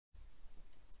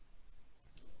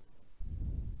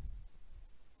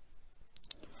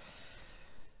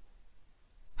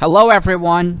Hello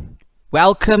everyone,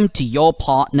 welcome to your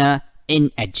partner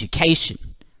in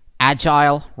education,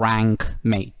 Agile Rank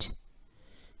Mate.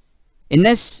 In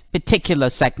this particular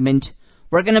segment,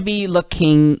 we're going to be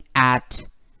looking at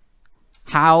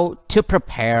how to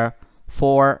prepare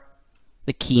for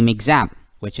the Keam exam,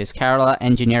 which is Kerala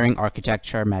Engineering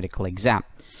Architecture Medical Exam.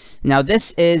 Now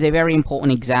this is a very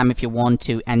important exam if you want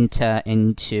to enter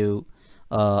into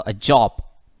a job.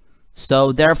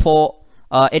 So therefore,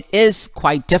 it is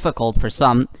quite difficult for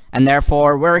some, and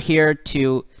therefore we're here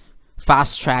to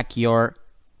fast track your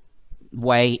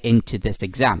way into this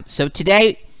exam. So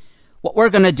today, what we're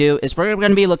going to do is we're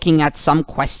going to be looking at some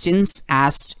questions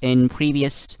asked in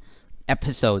previous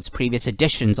episodes, previous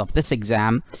editions of this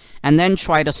exam, and then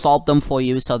try to solve them for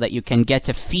you so that you can get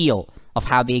a feel of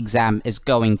how the exam is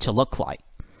going to look like.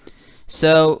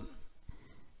 So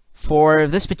for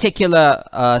this particular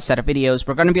set of videos,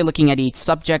 we're going to be looking at each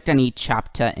subject and each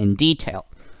chapter in detail.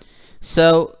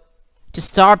 So to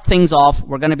start things off,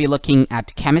 we're going to be looking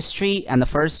at chemistry, and the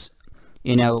first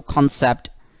concept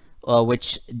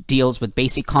which deals with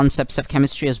basic concepts of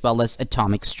chemistry as well as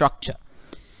atomic structure.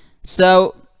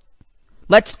 So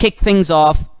let's kick things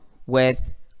off with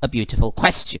a beautiful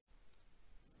question.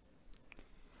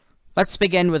 Let's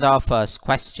begin with our first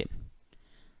question.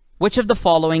 Which of the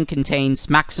following contains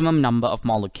maximum number of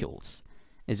molecules?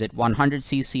 Is it 100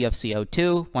 cc of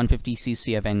CO2, 150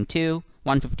 cc of N2,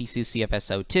 150 cc of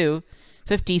SO2,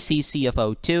 50 cc of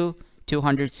O2,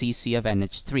 200 cc of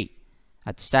NH3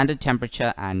 at standard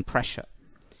temperature and pressure?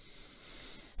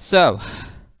 So,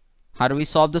 how do we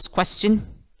solve this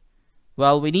question?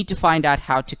 Well, we need to find out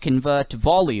how to convert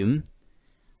volume,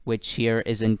 which here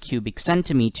is in cubic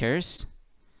centimeters,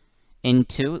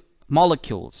 into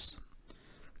molecules.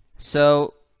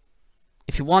 So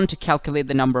if you want to calculate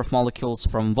the number of molecules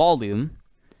from volume,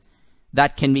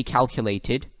 that can be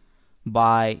calculated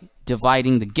by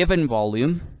dividing the given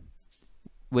volume,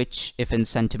 which if in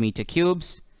centimeter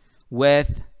cubes,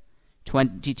 with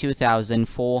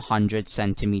 22,400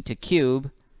 centimeter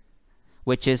cube,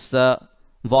 which is the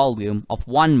volume of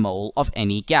 1 mole of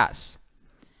any gas.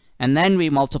 And then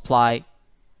we multiply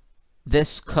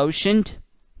this quotient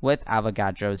with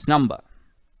Avogadro's number.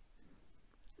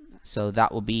 So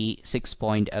that will be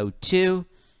 6.02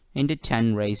 into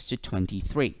 10 raised to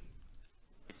 23.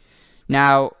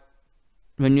 Now,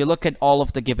 when you look at all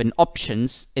of the given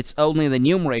options, it's only the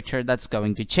numerator that's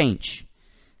going to change.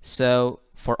 So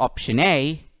for option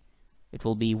A, it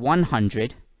will be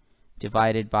 100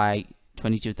 divided by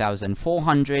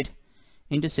 22,400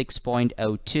 into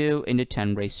 6.02 into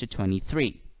 10 raised to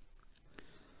 23.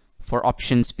 For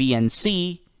options B and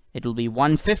C, it will be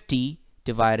 150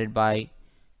 divided by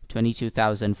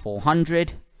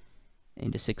 22,400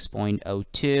 into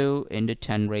 6.02 into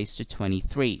 10 raised to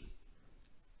 23.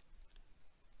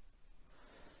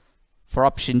 For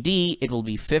option D, it will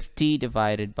be 50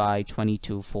 divided by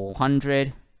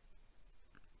 22,400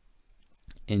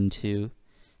 into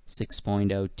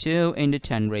 6.02 into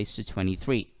 10 raised to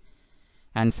 23.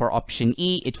 And for option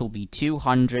E, it will be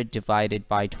 200 divided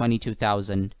by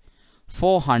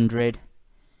 22,400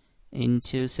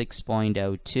 into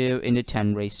 6.02 into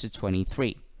 10 raised to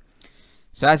 23.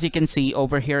 So as you can see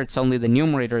over here, it's only the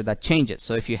numerator that changes.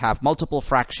 So if you have multiple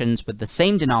fractions with the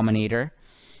same denominator,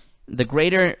 the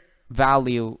greater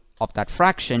value of that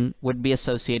fraction would be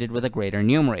associated with a greater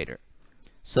numerator.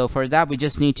 So for that, we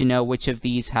just need to know which of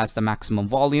these has the maximum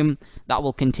volume that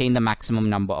will contain the maximum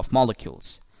number of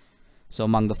molecules. So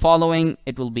among the following,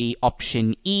 it will be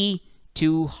option E,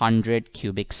 200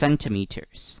 cubic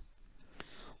centimeters.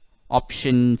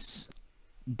 Options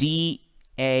D,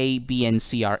 A, B, and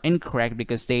C are incorrect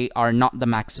because they are not the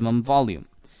maximum volume.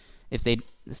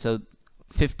 So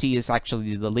 50 is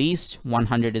actually the least,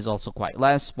 100 is also quite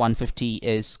less, 150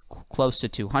 is close to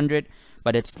 200,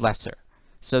 but it's lesser.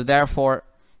 So therefore,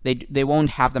 they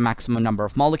won't have the maximum number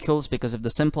of molecules because of the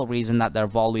simple reason that their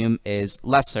volume is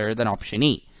lesser than option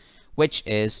E, which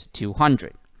is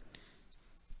 200.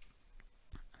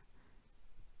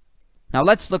 Now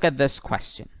let's look at this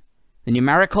question. The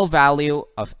numerical value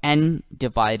of N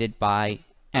divided by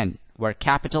N, where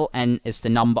capital N is the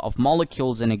number of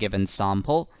molecules in a given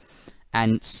sample,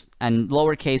 and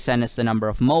lowercase n is the number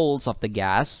of moles of the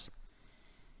gas,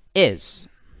 is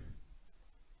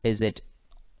it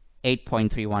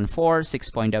 8.314,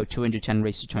 6.02 into 10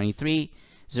 raised to 23,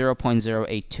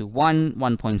 0.0821,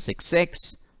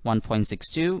 1.66,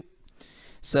 1.62?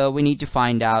 So we need to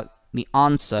find out the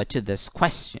answer to this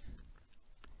question.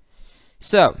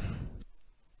 So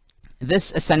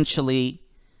this essentially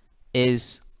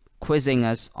is quizzing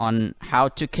us on how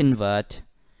to convert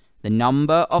the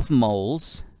number of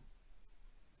moles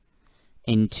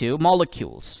into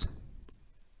molecules.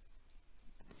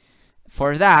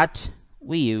 For that,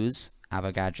 we use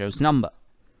Avogadro's number.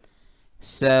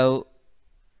 So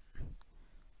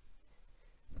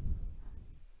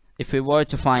if we were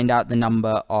to find out the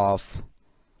number of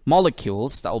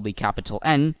molecules, that will be capital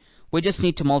N, we just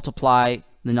need to multiply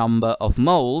the number of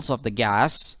moles of the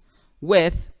gas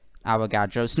with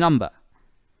Avogadro's number,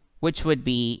 which would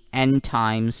be N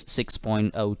times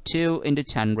 6.02 into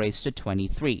 10 raised to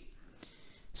 23.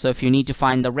 So if you need to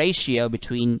find the ratio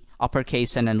between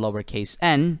uppercase n and lowercase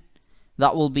n,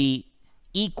 that will be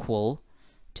equal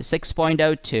to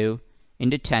 6.02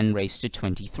 into 10 raised to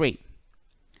 23.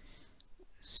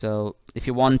 So if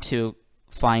you want to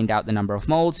find out the number of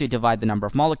moles, you divide the number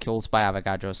of molecules by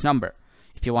Avogadro's number.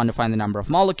 If you want to find the number of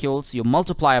molecules, you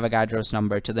multiply Avogadro's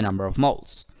number to the number of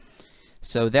moles.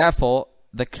 So therefore,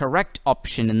 the correct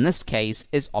option in this case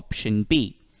is option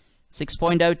B,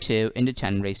 6.02 into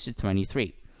 10 raised to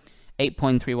 23.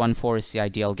 8.314 is the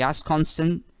ideal gas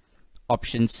constant.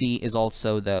 Option C is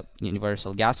also the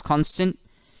universal gas constant.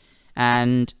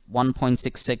 And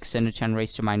 1.66 into 10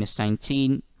 raised to minus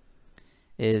 19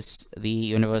 is the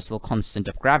universal constant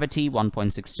of gravity.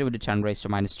 1.62 into 10 raised to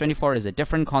minus 24 is a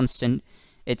different constant.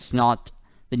 It's not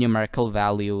the numerical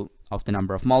value of the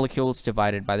number of molecules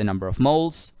divided by the number of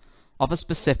moles of a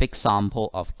specific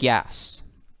sample of gas.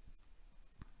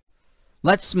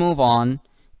 Let's move on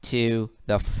to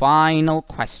the final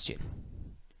question.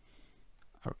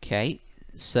 Okay,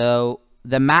 so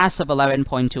the mass of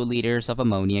 11.2 liters of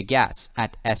ammonia gas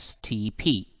at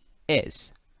STP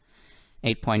is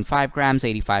 8.5 grams,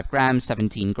 85 grams,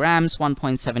 17 grams,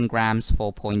 1.7 grams,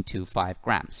 4.25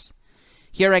 grams.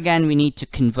 Here again, we need to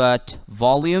convert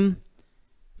volume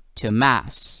to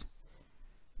mass.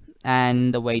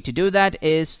 And the way to do that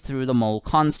is through the mole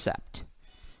concept.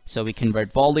 So we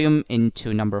convert volume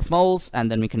into number of moles,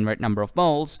 and then we convert number of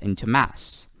moles into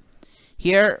mass.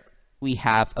 Here we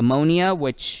have ammonia,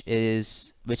 which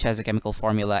has a chemical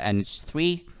formula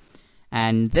NH3,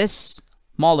 and this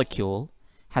molecule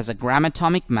has a gram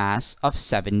atomic mass of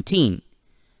 17.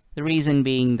 The reason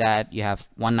being that you have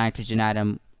one nitrogen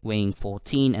atom weighing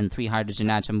 14 and 3 hydrogen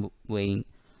atoms weighing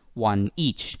 1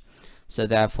 each. So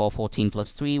therefore 14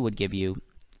 plus 3 would give you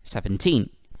 17.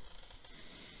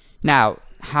 Now,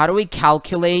 how do we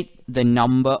calculate the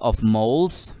number of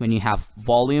moles when you have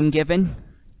volume given?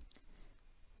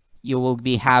 You will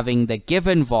be having the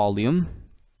given volume,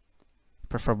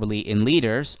 preferably in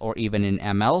liters or even in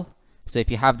ml. So if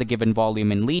you have the given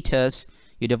volume in liters,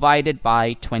 you divide it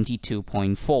by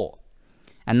 22.4.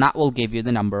 And that will give you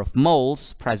the number of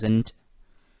moles present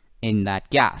in that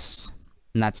gas,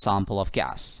 in that sample of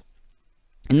gas.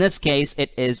 In this case,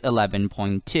 it is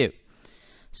 11.2.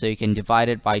 So you can divide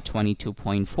it by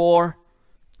 22.4,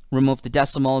 remove the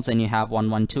decimals, and you have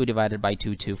 112 divided by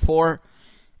 224.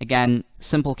 Again,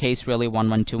 simple case really,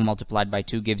 112 multiplied by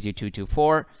 2 gives you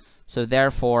 224. So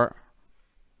therefore,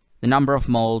 the number of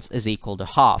moles is equal to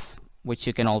half, which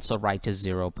you can also write as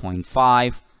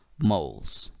 0.5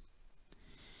 moles.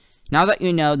 Now that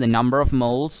you know the number of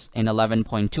moles in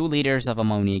 11.2 liters of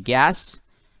ammonia gas,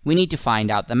 we need to find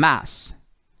out the mass.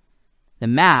 The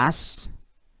mass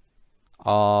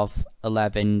of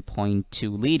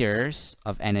 11.2 liters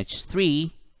of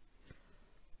NH3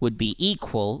 would be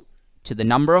equal to the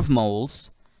number of moles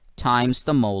times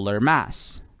the molar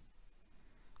mass,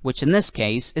 which in this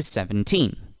case is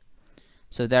 17.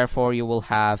 So therefore you will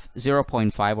have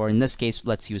 0.5, or in this case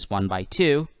let's use 1 by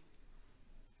 2,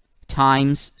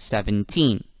 times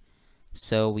 17.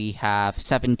 So we have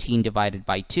 17 divided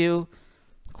by 2,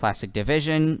 classic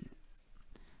division.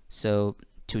 So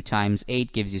 2 times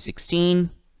 8 gives you 16.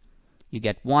 You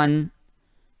get 1.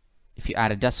 If you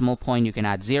add a decimal point, you can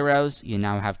add zeros. You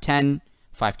now have 10.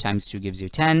 5 times 2 gives you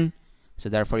 10. So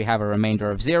therefore you have a remainder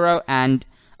of 0 and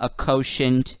a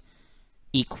quotient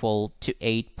equal to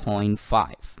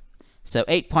 8.5. So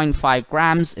 8.5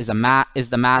 grams is the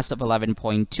mass of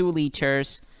 11.2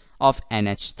 liters of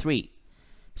NH3.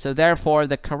 So therefore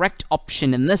the correct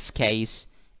option in this case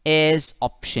is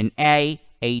option A,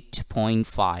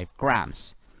 8.5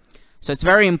 grams. So it's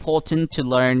very important to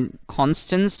learn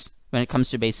constants when it comes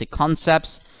to basic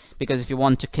concepts, because if you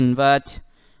want to convert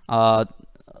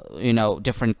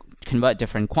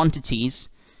different quantities,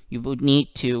 you would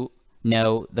need to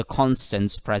know the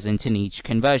constants present in each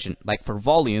conversion. Like for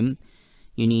volume,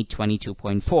 you need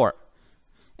 22.4.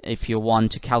 If you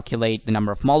want to calculate the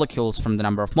number of molecules from the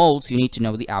number of moles, you need to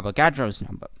know the Avogadro's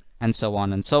number, and so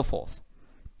on and so forth.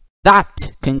 That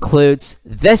concludes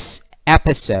this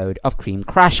episode of Keam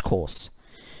Crash Course.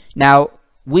 Now,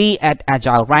 we at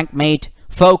Agile Rankmate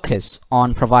focus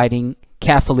on providing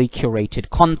carefully curated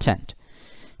content.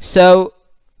 So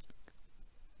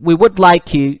we would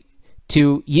like you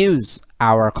to use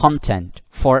our content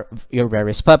for your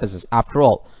various purposes. After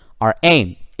all, our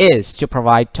aim is to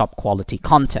provide top quality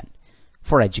content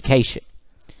for education.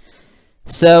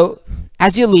 So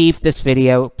as you leave this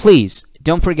video, please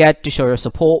don't forget to show your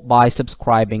support by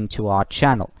subscribing to our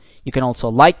channel. You can also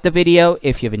like the video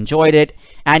if you've enjoyed it,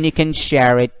 and you can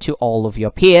share it to all of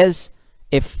your peers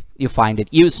if you find it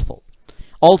useful.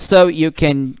 Also, you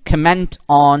can comment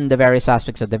on the various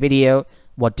aspects of the video.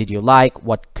 What did you like?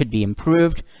 What could be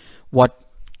improved? What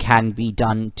can be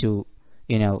done to,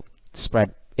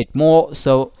 spread it more?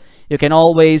 So you can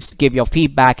always give your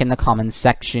feedback in the comments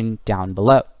section down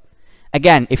below.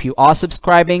 Again, if you are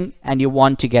subscribing and you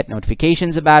want to get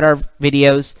notifications about our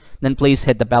videos, then please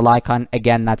hit the bell icon.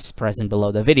 Again, that's present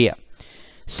below the video.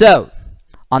 So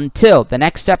until the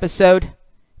next episode,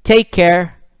 take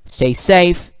care, stay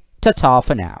safe, ta-ta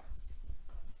for now.